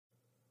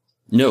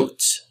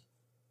Notes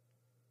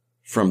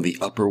from the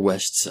Upper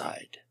West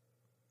Side,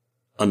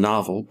 a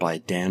novel by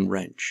Dan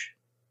Wrench.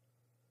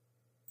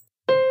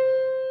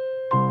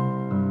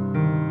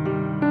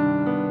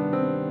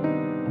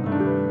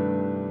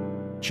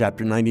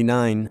 Chapter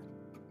 99,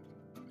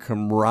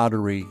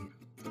 Camaraderie.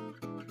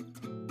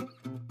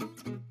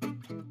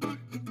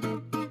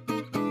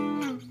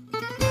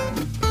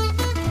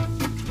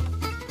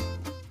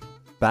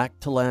 Back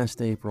to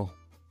last April.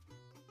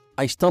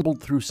 I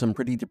stumbled through some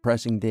pretty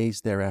depressing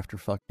days there after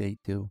Fuck Day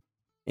 2,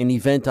 an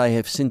event I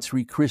have since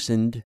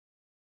rechristened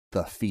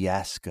the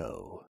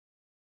Fiasco.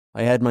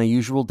 I had my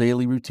usual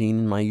daily routine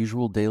and my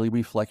usual daily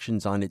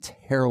reflections on its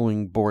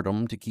harrowing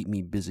boredom to keep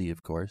me busy,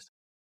 of course.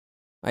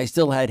 I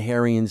still had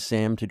Harry and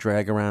Sam to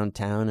drag around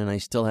town, and I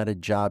still had a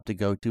job to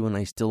go to, and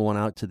I still went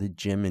out to the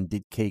gym and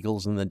did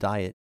Kegels and the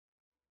diet.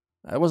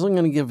 I wasn't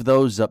going to give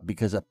those up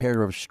because a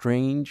pair of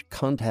strange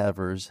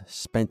cunt-havers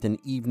spent an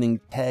evening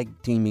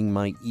tag-teaming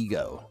my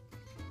ego.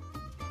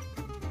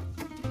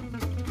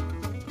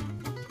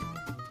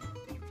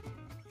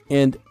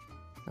 And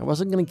I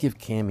wasn't going to give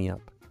Cammy up.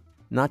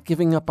 Not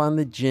giving up on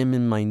the gym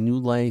and my new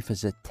life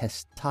as a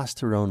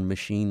testosterone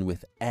machine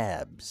with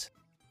abs.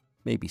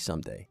 Maybe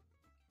someday.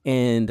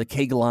 And a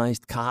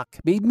kegelized cock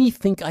made me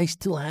think I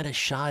still had a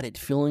shot at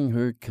filling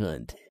her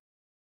cunt.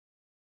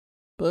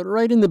 But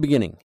right in the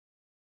beginning,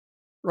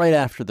 right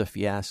after the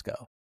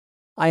fiasco,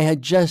 I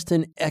had just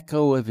an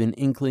echo of an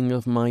inkling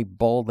of my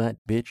ball that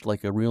bitch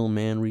like a real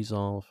man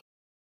resolve.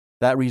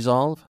 That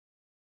resolve?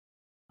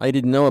 I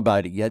didn't know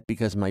about it yet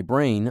because my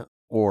brain,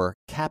 or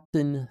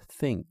Captain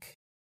Think,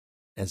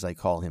 as I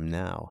call him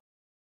now,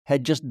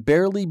 had just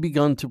barely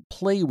begun to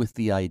play with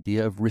the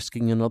idea of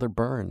risking another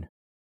burn.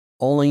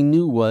 All I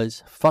knew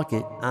was, fuck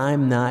it,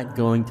 I'm not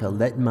going to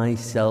let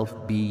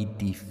myself be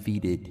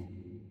defeated.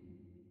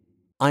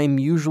 I'm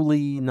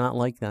usually not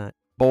like that.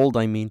 Bold,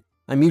 I mean.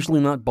 I'm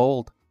usually not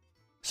bold.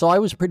 So I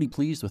was pretty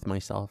pleased with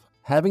myself.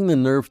 Having the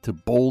nerve to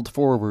bold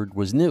forward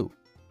was new.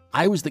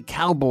 I was the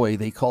cowboy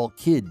they call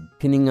Kid,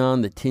 pinning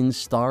on the tin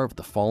star of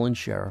the fallen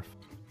sheriff.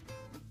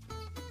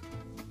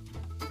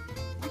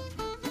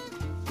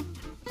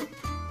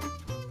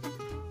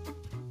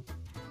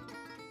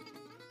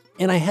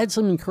 And I had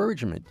some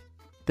encouragement.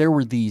 There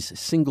were these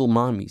single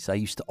mommies I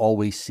used to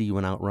always see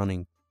when out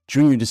running.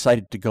 Junior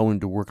decided to go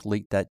into work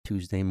late that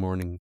Tuesday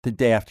morning, the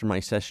day after my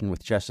session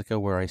with Jessica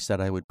where I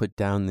said I would put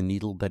down the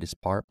needle that is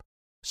PARP,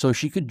 so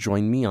she could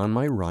join me on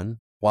my run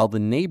while the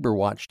neighbor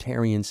watched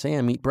Harry and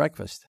Sam eat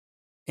breakfast.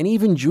 And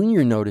even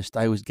Junior noticed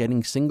I was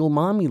getting single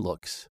mommy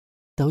looks.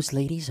 "Those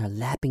ladies are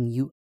lapping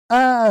you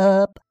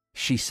up,"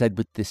 she said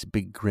with this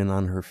big grin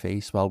on her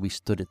face while we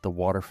stood at the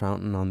water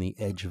fountain on the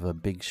edge of a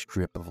big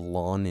strip of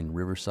lawn in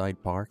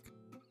Riverside Park.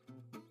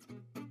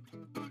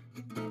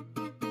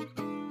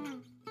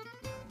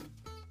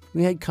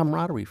 We had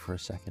camaraderie for a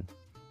second.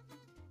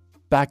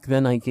 Back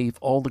then, I gave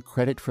all the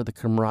credit for the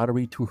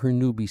camaraderie to her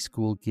newbie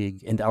school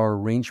gig and our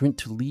arrangement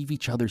to leave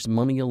each other's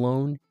money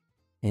alone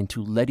and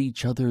to let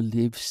each other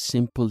live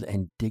simple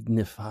and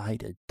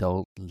dignified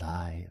adult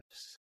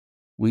lives.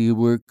 We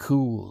were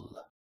cool,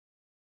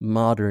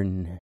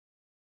 modern,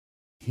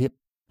 hip.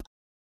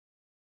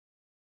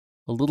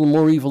 A little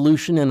more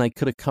evolution and I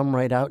could have come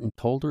right out and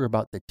told her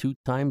about the 2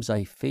 times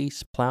I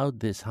face-plowed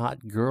this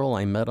hot girl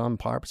I met on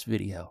Parp's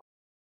video.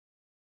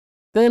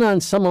 Then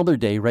on some other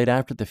day, right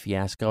after the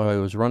fiasco, I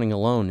was running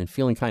alone and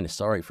feeling kind of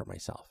sorry for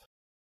myself.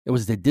 It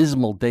was the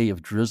dismal day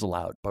of drizzle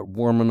out, but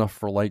warm enough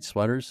for light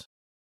sweaters.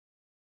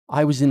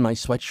 I was in my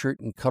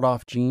sweatshirt and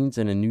cut-off jeans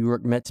and a New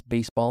York Mets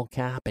baseball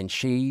cap and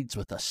shades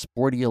with a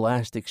sporty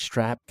elastic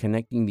strap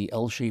connecting the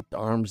L-shaped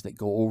arms that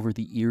go over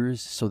the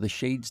ears so the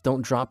shades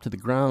don't drop to the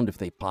ground if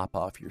they pop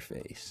off your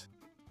face.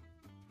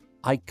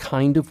 I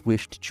kind of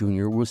wished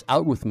Junior was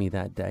out with me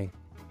that day.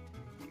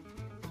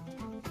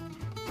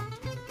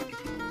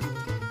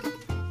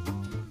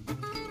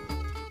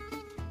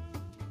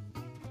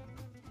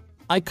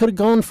 I could have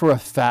gone for a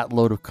fat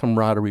load of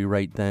camaraderie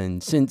right then,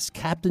 since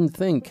Captain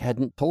Think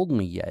hadn't told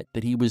me yet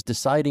that he was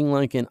deciding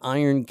like an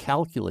iron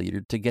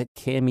calculator to get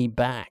Cammy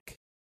back.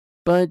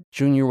 But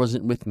Junior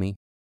wasn't with me,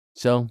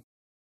 so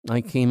I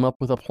came up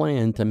with a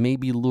plan to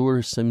maybe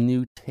lure some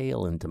new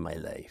tail into my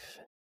life.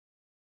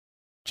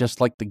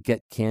 Just like the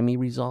Get Cammy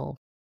resolve,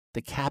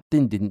 the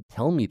captain didn't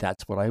tell me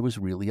that's what I was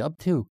really up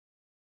to.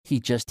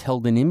 He just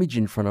held an image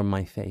in front of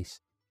my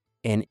face.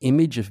 An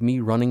image of me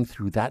running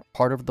through that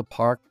part of the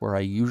park where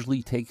I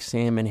usually take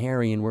Sam and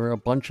Harry and where a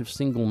bunch of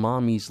single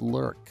mommies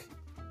lurk.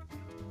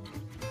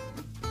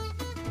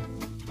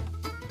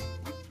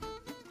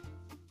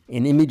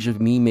 An image of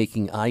me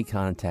making eye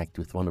contact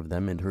with one of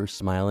them and her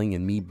smiling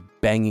and me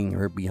banging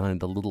her behind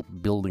the little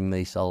building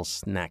they sell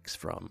snacks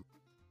from.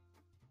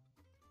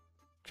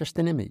 Just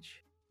an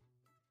image.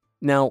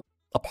 Now,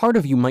 a part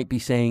of you might be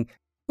saying,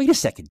 "Wait a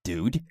second,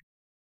 dude.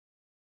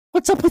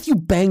 What's up with you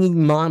banging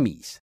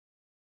mommies?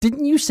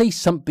 Didn't you say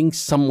something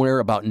somewhere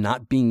about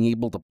not being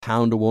able to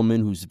pound a woman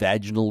whose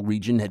vaginal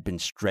region had been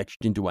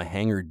stretched into a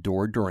hangar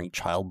door during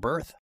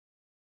childbirth?"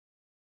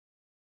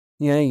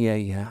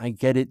 Yeah. I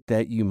get it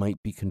that you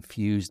might be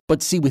confused.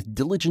 But see, with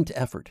diligent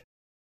effort,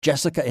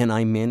 Jessica and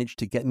I managed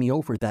to get me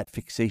over that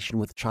fixation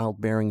with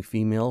childbearing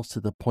females to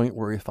the point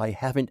where if I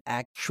haven't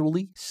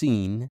actually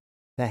seen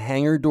the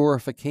hanger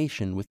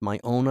doorification with my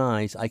own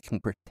eyes, I can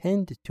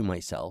pretend to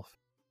myself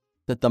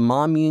that the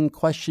mommy in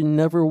question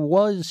never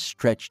was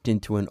stretched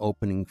into an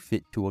opening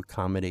fit to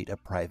accommodate a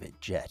private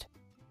jet.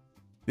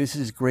 This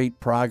is great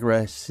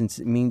progress since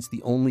it means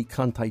the only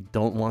cunt I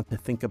don't want to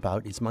think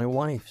about is my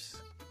wife's.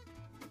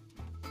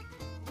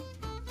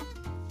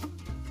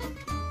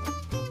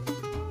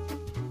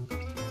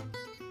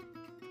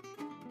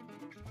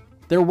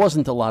 There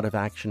wasn't a lot of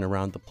action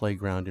around the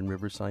playground in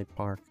Riverside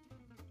Park.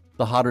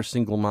 The hotter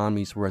single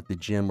mommies were at the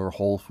gym or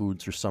Whole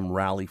Foods or some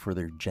rally for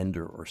their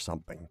gender or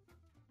something.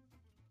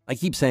 I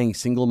keep saying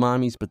single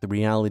mommies, but the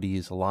reality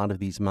is a lot of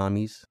these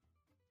mommies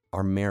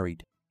are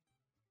married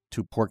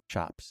to pork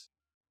chops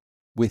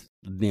with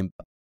limp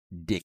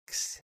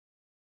dicks.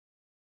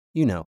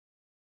 You know,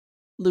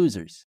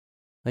 losers.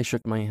 I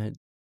shook my head.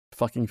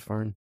 Fucking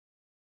fern.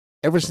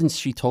 Ever since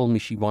she told me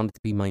she wanted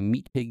to be my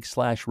meat pig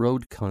 /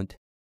 road cunt,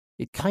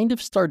 it kind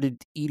of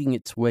started eating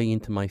its way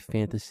into my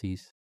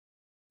fantasies.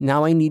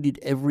 Now I needed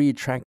every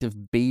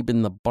attractive babe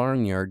in the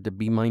barnyard to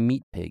be my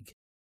meat pig.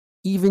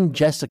 Even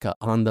Jessica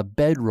on the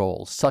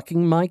bedroll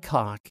sucking my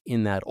cock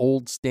in that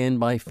old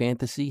standby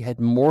fantasy had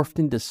morphed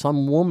into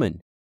some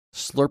woman,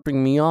 slurping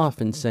me off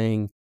and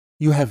saying,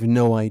 "You have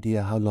no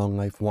idea how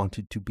long I've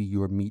wanted to be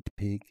your meat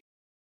pig."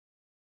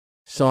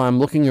 So I'm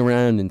looking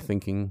around and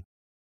thinking,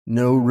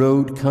 no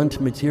road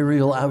cunt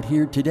material out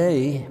here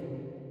today.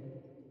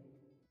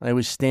 I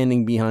was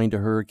standing behind a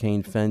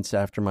hurricane fence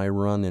after my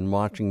run and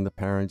watching the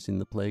parents in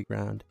the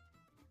playground.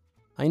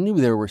 I knew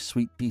there were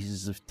sweet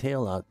pieces of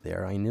tail out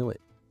there, I knew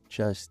it.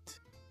 Just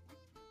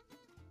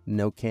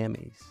no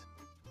camis.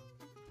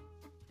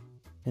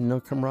 And no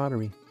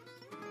camaraderie.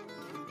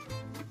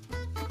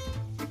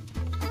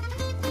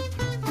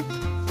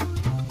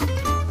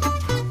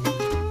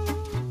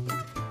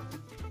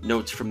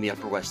 Notes from the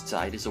Upper West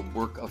Side is a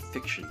work of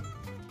fiction.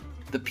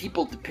 The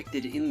people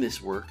depicted in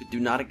this work do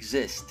not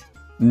exist.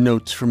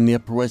 Notes from the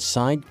Upper West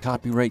Side,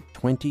 copyright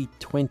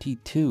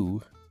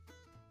 2022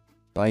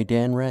 by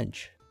Dan Reg.